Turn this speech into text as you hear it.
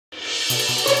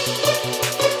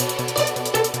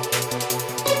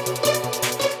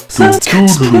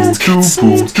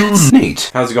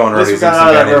Neat. How's it going, Ruby?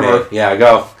 River. Yeah,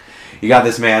 go. You got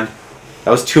this, man.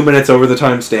 That was 2 minutes over the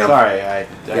timestamp. Sorry, I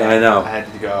know. I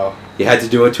had to go. You had to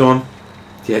do it to him?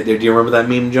 Do you remember that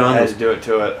meme, John? I had to do it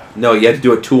to it. No, you had to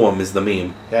do it to him is the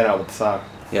meme. Yeah, no, with the song.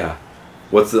 Yeah.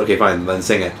 Okay, fine. Then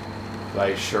sing it.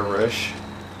 Like Sharish.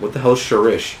 What the hell's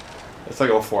Sharish? It's like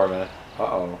a 4 minute.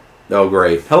 Uh-oh. Oh,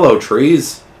 great. Hello,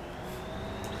 trees.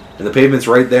 And the pavement's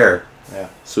right there. Yeah.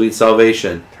 Sweet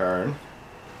salvation. Turn.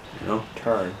 You know?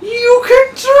 Turn. You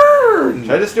can turn!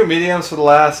 Should I just do mediums for the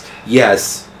last?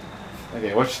 Yes.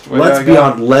 Okay,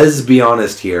 let's be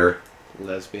honest here.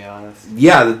 Let's be honest.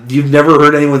 Yeah, you've never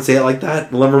heard anyone say it like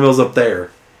that? The lumber mill's up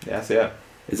there. Yeah, I see it.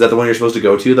 Is that the one you're supposed to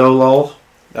go to, though, lol?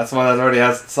 That's the one that already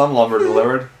has some lumber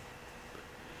delivered.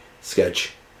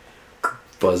 Sketch.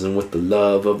 Buzzing with the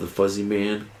love of the fuzzy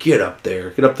man. Get up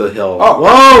there. Get up the hill. Oh!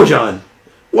 Whoa, John!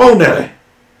 Whoa, Nelly!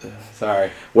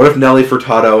 Sorry. What if Nelly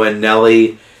Furtado and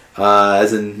Nelly,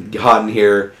 as in Hot in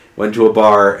Here, went to a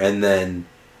bar and then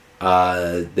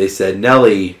they said,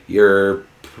 Nelly, your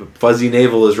fuzzy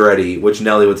navel is ready. Which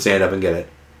Nelly would stand up and get it?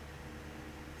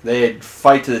 They'd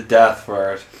fight to the death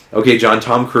for it. Okay, John,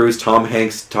 Tom Cruise, Tom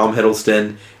Hanks, Tom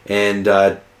Hiddleston, and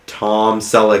Tom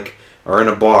Selleck are in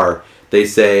a bar. They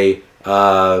say,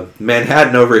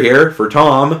 Manhattan over here for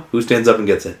Tom. Who stands up and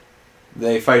gets it?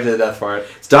 They fight to the death for it.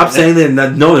 Stop saying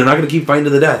that. No, they're not going to keep fighting to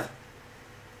the death.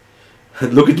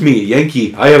 Look at me,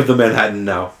 Yankee. I have the Manhattan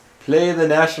now. Play the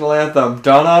national anthem.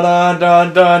 Dun dun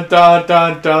dun dun dun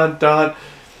dun dun dun.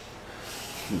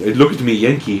 Look at me,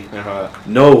 Yankee.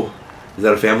 No. Is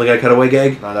that a Family Guy cutaway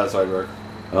gag? No, that's Sidework.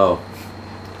 Oh.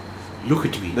 Look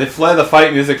at me. They play the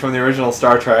fight music from the original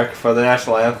Star Trek for the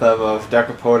national anthem of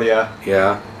Decapodia.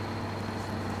 Yeah.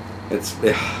 It's...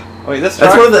 Wait, this truck...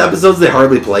 That's one of the episodes they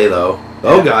hardly play, though. Yeah.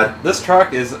 Oh, God. This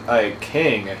truck is a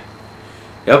king.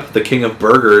 Yep, the king of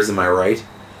burgers, am I right?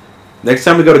 Next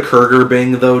time we go to Kurger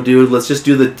Bing, though, dude, let's just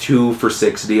do the 2 for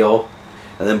 $6 deal.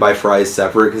 And then buy fries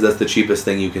separate, because that's the cheapest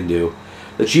thing you can do.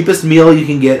 The cheapest meal you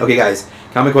can get... Okay, guys,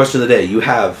 common question of the day. You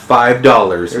have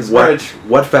 $5.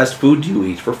 What fast food do you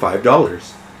eat for $5?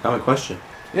 Common question.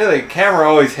 Yeah, the camera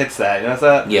always hits that. You know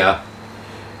that? Yeah.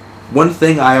 One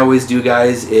thing I always do,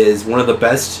 guys, is one of the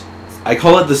best... I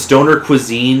call it the stoner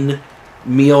cuisine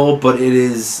meal, but it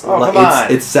is... Oh, come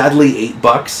on. It's sadly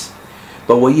 $8.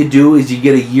 But what you do is you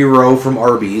get a gyro from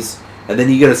Arby's, and then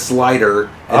you get a slider,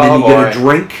 and then you get a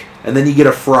drink, and then you get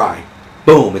a fry.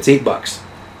 Boom, it's $8.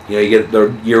 You know, you get the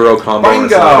gyro combo.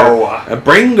 Bingo!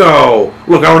 Bingo!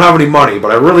 Look, I don't have any money, but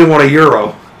I really want a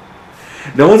gyro.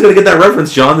 No one's going to get that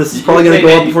reference, John. This is probably going to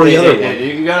go up before the other one.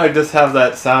 You got to just have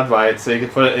that soundbite so you can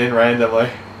put it in randomly.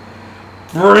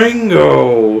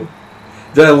 Bingo!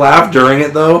 Did I laugh during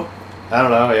it, though? I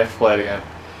don't know. You have to play it again.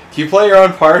 Can you play your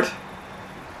own part?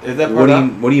 Is that part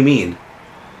what do you mean?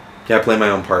 Can I play my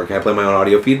own part? Can I play my own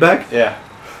audio feedback? Yeah.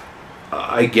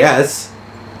 I guess.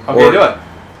 Okay, do it.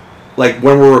 Like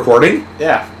when we're recording?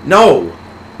 Yeah. No.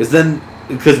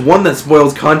 Because one, that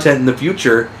spoils content in the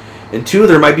future, and 2,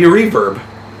 there might be a reverb.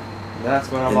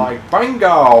 That's when I'm like,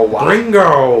 bingo!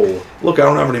 Bingo! Look, I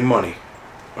don't have any money.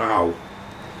 Wow.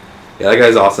 Yeah, that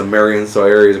guy's awesome. Marion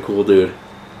Sawyer, he's a cool dude.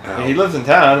 Yeah, he lives in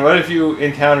town. What if you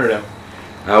encountered him?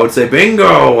 I would say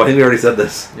bingo! I think we already said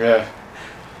this. Yeah.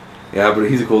 Yeah, but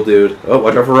he's a cool dude. Oh,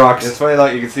 watch out for rocks. It's funny,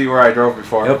 like, you can see where I drove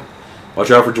before. Yep.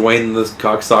 Watch out for Dwayne the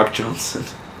Cocksock Johnson.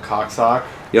 Cocksock?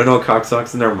 You don't know what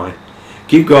cocksock's? Never mind.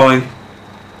 Keep going.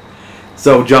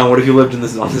 So, John, what if you lived on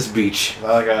this beach? Is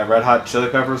that like a Red Hot Chili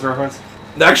Peppers reference?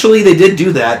 Actually, they did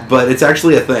do that, but it's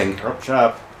actually a thing. Oh, shut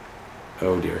up.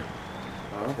 Oh, dear.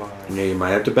 Oh, boy. Yeah, you might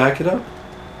have to back it up.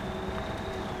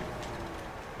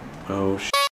 Oh,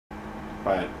 shit.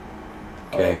 Right.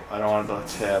 Okay. Oh, I don't want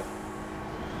to tip.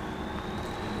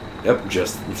 Yep,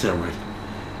 never mind.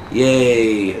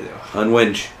 Yay!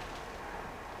 Unwinch.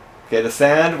 Okay, the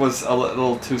sand was a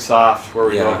little too soft where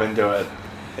we drove into it.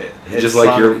 Just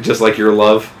like your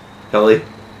love, Kelly.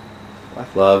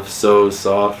 What? Love so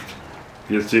soft.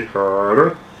 You see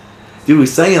harder. Dude, we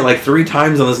sang it like 3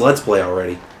 times on this Let's Play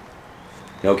already. You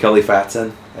know Kelly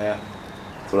Fatson? Yeah.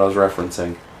 That's what I was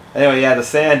referencing. Anyway, yeah, the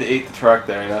sand ate the truck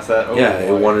there. You know that? Oh, yeah,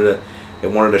 it wanted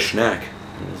a schnack.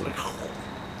 It was like, oh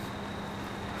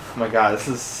my god, this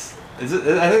is. I think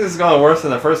this is going worse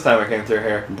than the first time I came through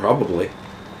here. Probably.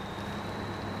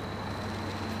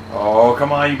 Oh,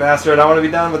 come on, you bastard. I want to be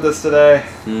done with this today.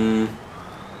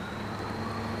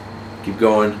 Keep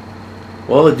going.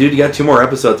 Well, dude, you got 2 more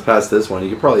episodes past this one. You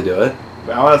could probably do it.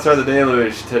 But I want to start the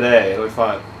deluge today. It'll be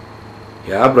fun.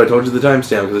 Yeah, but I told you the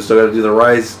timestamp because I still got to do the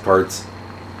Rise parts.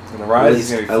 And the Rise is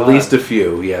going to be fun. At least a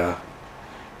few, yeah.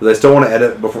 Because I still want to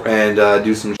edit before and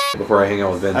do some before I hang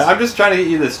out with Vince. I'm just trying to get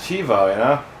you this Chivo, you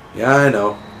know? Yeah, I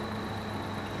know.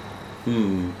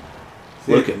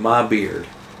 See? Look at my beard.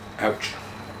 Ouch.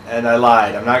 And I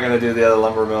lied. I'm not going to do the other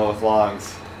lumber mill with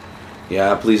longs.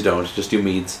 Yeah, please don't. Just do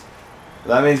meads.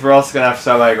 That means we're also going to have to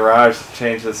sell my garage to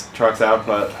change this truck's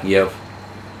output. Yep.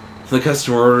 The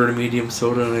customer ordered a medium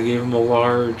soda and I gave him a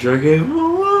large.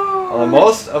 Well,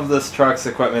 most of this truck's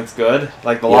equipment's good.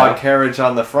 Like the log carriage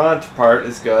on the front part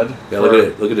is good. Yeah, look at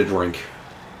it. Look at the drink.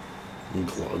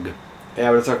 Glug.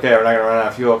 Yeah, but it's okay. We're not going to run out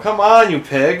of fuel. Come on, you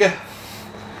pig.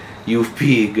 You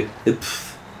pig.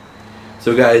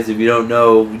 So guys, if you don't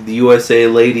know, the USA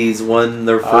ladies won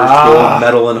their first gold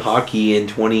medal in hockey in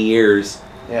 20 years.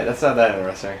 Yeah, that's not that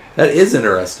interesting. That is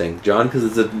interesting, John,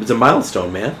 because it's a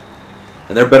milestone, man.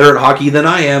 And they're better at hockey than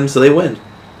I am, so they win.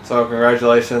 So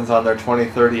congratulations on their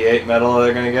 2038 medal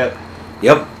they're going to get.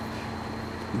 Yep.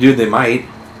 Dude, they might.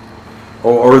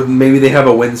 Or maybe they have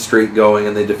a win streak going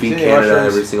and they defeat Canada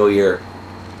every single year.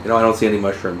 You know, I don't see any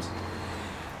mushrooms.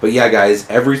 But yeah, guys,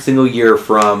 every single year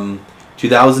from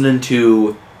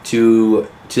 2002 to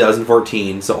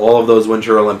 2014, so all of those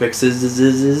Winter Olympics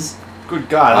is Good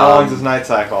God, how long is this night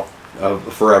cycle?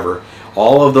 Forever.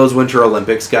 All of those Winter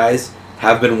Olympics, guys,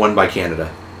 have been won by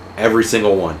Canada. Every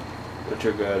single one. They're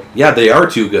too good. Yeah, they are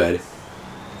too good.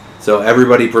 So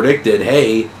everybody predicted,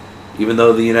 hey, even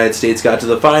though the United States got to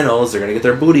the finals, they're going to get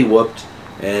their booty whooped.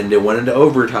 And it went into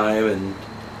overtime, and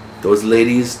those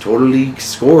ladies totally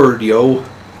scored, yo.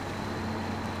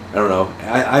 I don't know.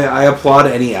 I applaud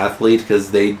any athlete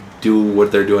because they do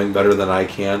what they're doing better than I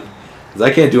can. Because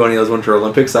I can't do any of those Winter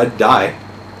Olympics, I'd die.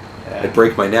 Yeah. I'd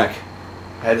break my neck.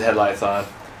 I had headlights on.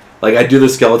 Like, I'd do the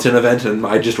skeleton event and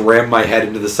I'd just ram my head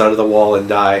into the side of the wall and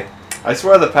die. I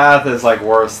swear the path is, like,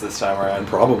 worse this time around.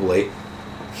 Probably.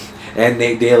 And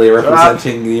Nate Daly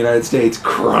representing the United States.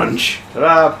 Crunch. Shut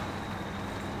up.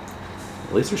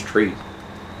 At least there's treat.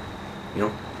 You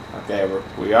know? Okay,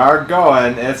 we are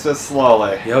going. It's just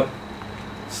slowly. Yep.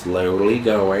 Slowly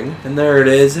going. And there it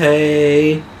is.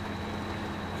 Hey.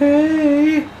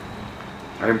 Hey.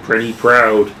 I'm pretty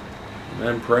proud.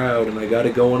 I'm proud and I got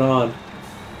it going on.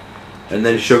 And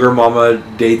then Sugar Mama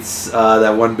dates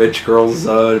that one bitch girl's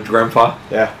grandpa.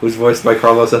 Yeah. Who's voiced by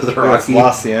Carlos Azaraki.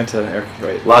 La Cienega.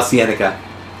 Wait. La Cienega.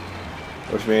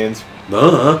 Which means...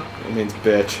 It means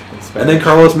bitch in Spanish. And then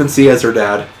Carlos Mencia is her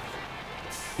dad.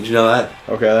 Did you know that?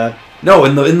 Okay, then. No,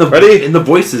 in the Ready? In the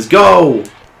voices. Go!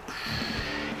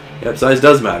 Yep, size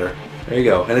does matter. There you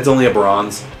go. And it's only a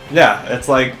bronze. Yeah, it's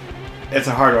like... It's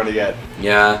a hard one to get.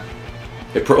 Yeah.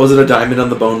 Was it a diamond on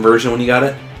the bone version when you got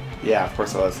it? Yeah, of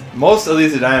course it was. Most of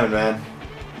these are diamond, man.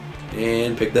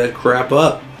 And pick that crap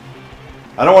up.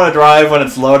 I don't want to drive when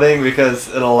it's loading because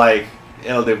it'll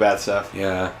do bad stuff.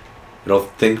 Yeah. It'll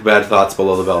think bad thoughts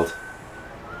below the belt.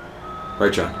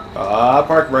 Right, John?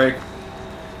 Park brake.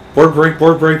 Board brake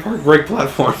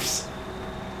platforms.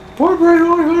 Board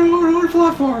brake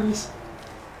platforms.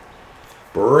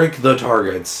 Break the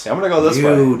targets. Yeah, I'm going to go this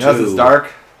way. Because it's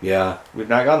dark. Yeah. We've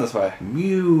not gone this way.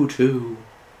 Mewtwo.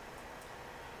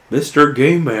 Mr.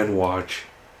 Game Man Watch.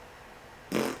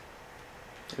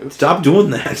 Oops. Stop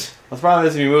doing that. The problem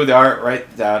is if you move the art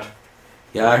right down.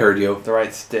 Yeah, I heard you. The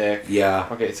right stick. Yeah.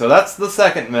 Okay, so that's the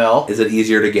second mill. Is it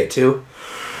easier to get to?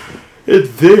 And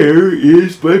there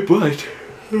is my butt.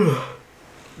 You know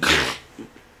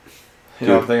what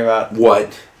I'm thinking about?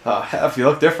 What? If you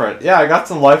look different. Yeah, I got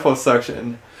some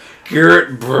liposuction.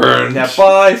 Get burnt. Yeah,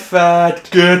 bye, fat.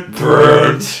 Get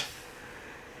burnt.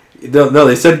 No,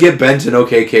 they said get bent in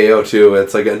OKKO too.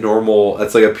 It's like a normal,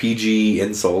 it's like a PG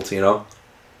insult, you know?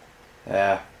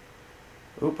 Yeah.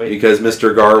 Oop, wait. Because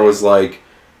Mr. Gar was like,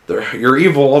 your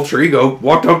evil alter ego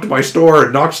walked up to my store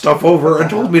and knocked stuff over and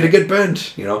told me to get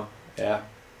bent, you know? Yeah.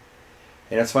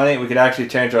 And it's funny, we could actually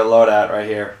change our loadout right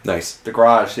here. Nice. The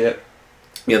garage, see it?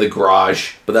 Yeah, the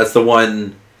garage. But that's the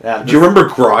one... Yeah, do you remember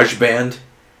Garage Band?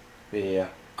 Yeah.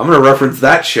 I'm going to reference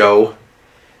that show.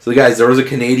 So, guys, there was a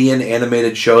Canadian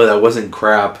animated show that wasn't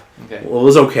crap. Okay. Well, it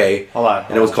was okay. Hold on.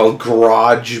 And it was called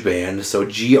Garage Band. So,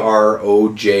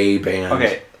 Groj Band.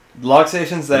 Okay. Log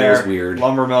station's there. It was weird.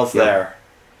 Lumber mill's there.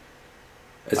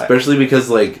 Especially because,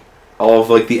 like, all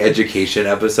of, like, the education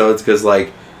episodes. Because,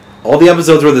 like, all the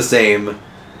episodes were the same.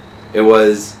 It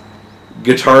was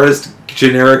guitarist,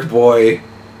 generic boy,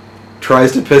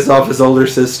 tries to piss off his older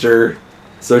sister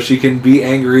so she can be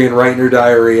angry and write in her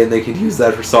diary, and they can use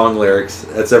that for song lyrics.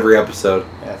 That's every episode.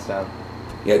 Yeah, it's down.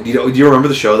 Yeah, do you remember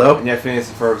the show, though? And yeah, Phineas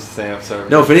and Ferb's the same episode.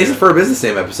 No, Phineas and Ferb is the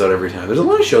same episode every time. There's a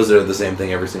lot of shows that are the same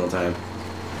thing every single time.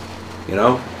 You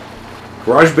know?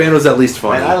 Garage Band was at least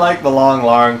funny. Man, I like the long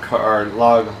log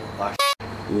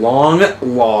Long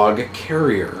log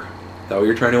carrier. Is that what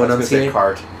you're trying to enunciate?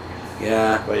 Cart.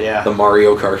 Yeah. But yeah. The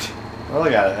Mario Kart. Oh,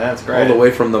 look at it. That's great. All the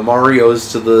way from the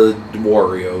Marios to the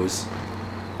Warrios.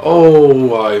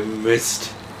 Oh, I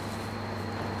missed.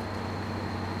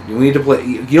 You need to play...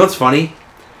 You know what's funny?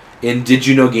 In Did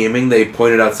You Know Gaming, they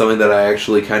pointed out something that I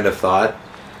actually kind of thought.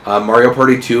 Mario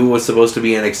Party 2 was supposed to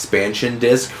be an expansion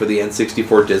disc for the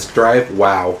N64 disc drive.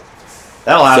 Wow.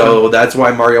 That'll happen. So that's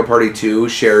why Mario Party 2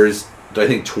 shares, I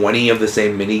think, 20 of the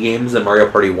same mini-games that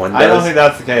Mario Party 1 does. I don't think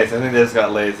that's the case. I think they just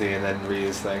got lazy and then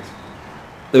reused things.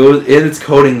 In its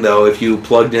coding, though, if you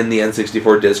plugged in the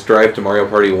N64 disc drive to Mario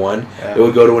Party 1, it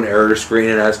would go to an error screen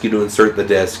and ask you to insert the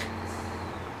disc.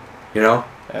 You know?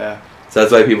 Yeah. So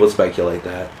that's why people speculate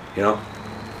that, you know?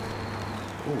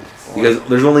 Ooh, because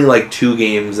there's only like 2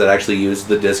 games that actually used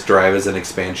the disc drive as an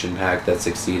expansion pack that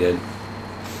succeeded.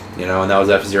 You know, and that was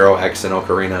F-Zero X and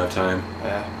Ocarina of Time.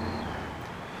 Yeah.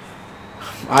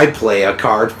 I play a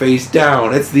card face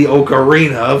down. It's the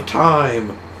Ocarina of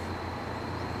Time.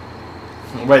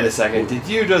 Wait a second. Did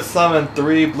you just summon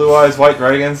 3 Blue Eyes White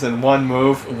Dragons in one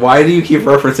move? Why do you keep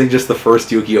referencing just the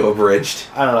first Yu-Gi-Oh! Abridged?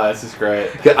 I don't know. This is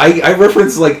great. I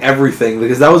reference like everything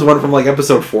because that was one from like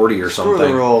episode 40 or something. Screw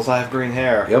the rules. I have green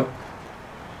hair.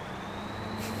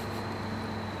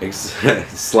 Yep.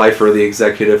 Slifer, the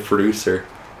executive producer.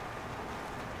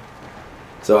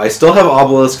 So I still have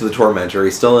Obelisk the Tormentor.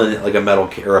 He's still in like a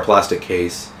metal or a plastic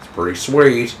case. It's pretty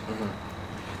sweet. Mm-hmm.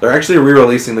 They're actually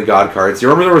re-releasing the God cards. You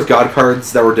remember there was God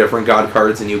cards that were different God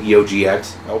cards in Yu-Gi-Oh!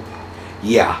 GX? Nope.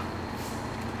 Yeah.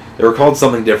 They were called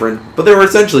something different, but they were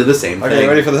essentially the same thing. Okay,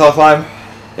 ready for the hill climb?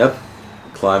 Yep.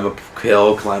 Climb a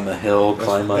hill, climb a hill,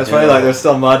 climb a hill. It's funny, like there's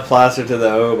still mud plastered to the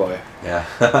oh boy. Yeah.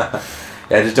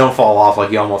 Yeah, just don't fall off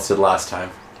like you almost did last time.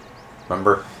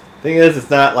 Remember? Thing is, it's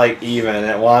not like even.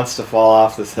 It wants to fall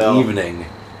off this hill. Evening.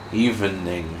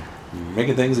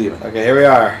 Making things even. Okay, here we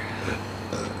are.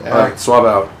 Yeah. Alright, swap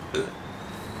out.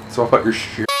 Swap out your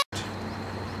shit.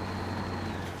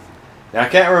 Now, I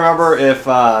can't remember if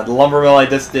the lumber mill I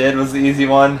just did was the easy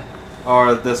one,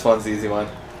 or this one's the easy one.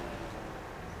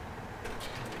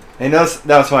 And that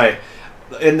was funny.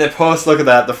 In the post, look at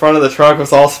that. The front of the truck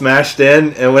was all smashed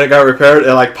in, and when it got repaired,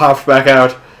 it like popped back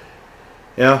out.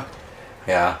 Yeah.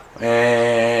 Yeah.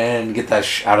 And get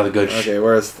that out of the good Okay,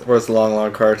 where's the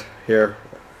long cart? Here.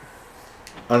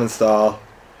 Uninstall.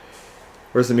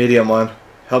 Where's the medium one?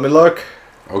 Help me look.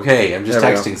 Okay, I'm just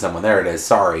texting someone. There it is.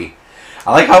 Sorry.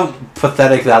 I like how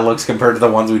pathetic that looks compared to the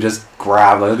ones we just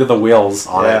grabbed. Like, look at the wheels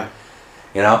on it.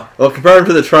 You know? Well, compare them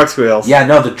to the truck's wheels. Yeah,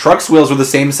 no, the truck's wheels were the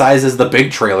same size as the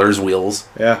big trailer's wheels.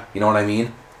 Yeah. You know what I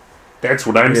mean? That's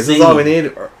what I'm saying. Is this all we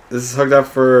need? This is hooked up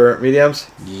for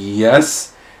mediums?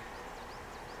 Yes.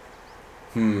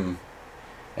 And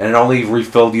it only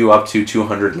refilled you up to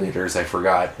 200 liters, I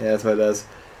forgot. Yeah, that's what it does.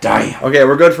 Damn. Okay,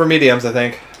 we're good for mediums, I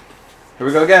think. Here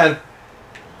we go again.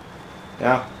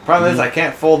 Yeah. Problem is, I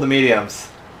can't fold the mediums.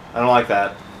 I don't like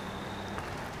that.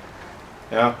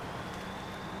 Yeah.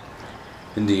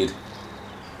 Indeed.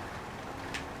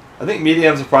 I think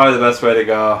mediums are probably the best way to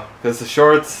go. Because the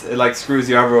shorts, it like screws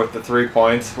you over with the 3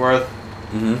 points worth.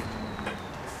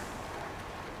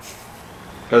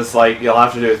 Because like you'll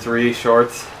have to do 3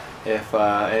 shorts if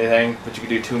anything, but you can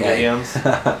do 2 mediums.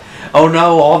 Oh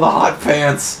no, all the hot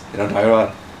pants. You know what I'm talking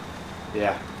about?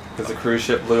 Yeah, because the cruise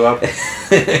ship blew up.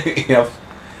 Yep.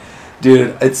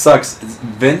 Dude, it sucks.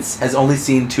 Vince has only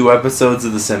seen 2 episodes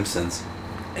of The Simpsons,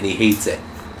 and he hates it.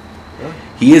 Really?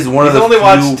 He is one of the He's only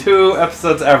watched 2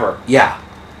 episodes ever. Yeah.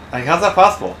 Like, how's that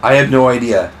possible? I have no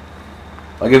idea.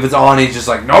 Like, if it's on, he's just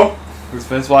like, nope. Who's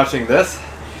Vince watching this?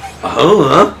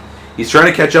 He's trying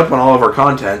to catch up on all of our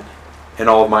content, and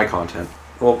all of my content.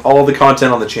 Well, all of the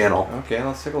content on the channel. Okay,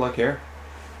 let's take a look here.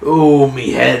 Oh,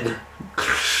 me head.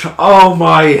 Oh,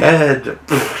 my head.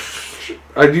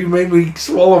 You made me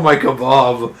swallow my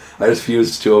kebab. I just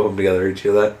fused 2 of them together. Did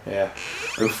you hear that? Yeah.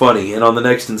 I'm funny. And on the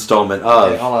next installment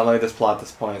of... Okay, hold on, let me just plot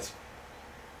this points.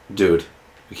 Dude,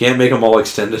 you can't make them all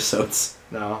extendisodes.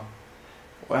 No.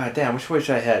 Wow, damn, which way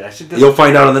should I head? I should just... You'll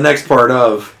find out on the next part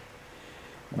of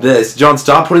this. John,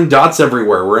 stop putting dots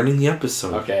everywhere. We're ending the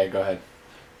episode. Okay, go ahead.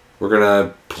 We're going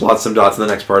to plot some dots in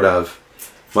the next part of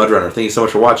Mudrunner. Thank you so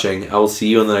much for watching. I will see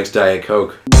you in the next Diet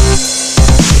Coke.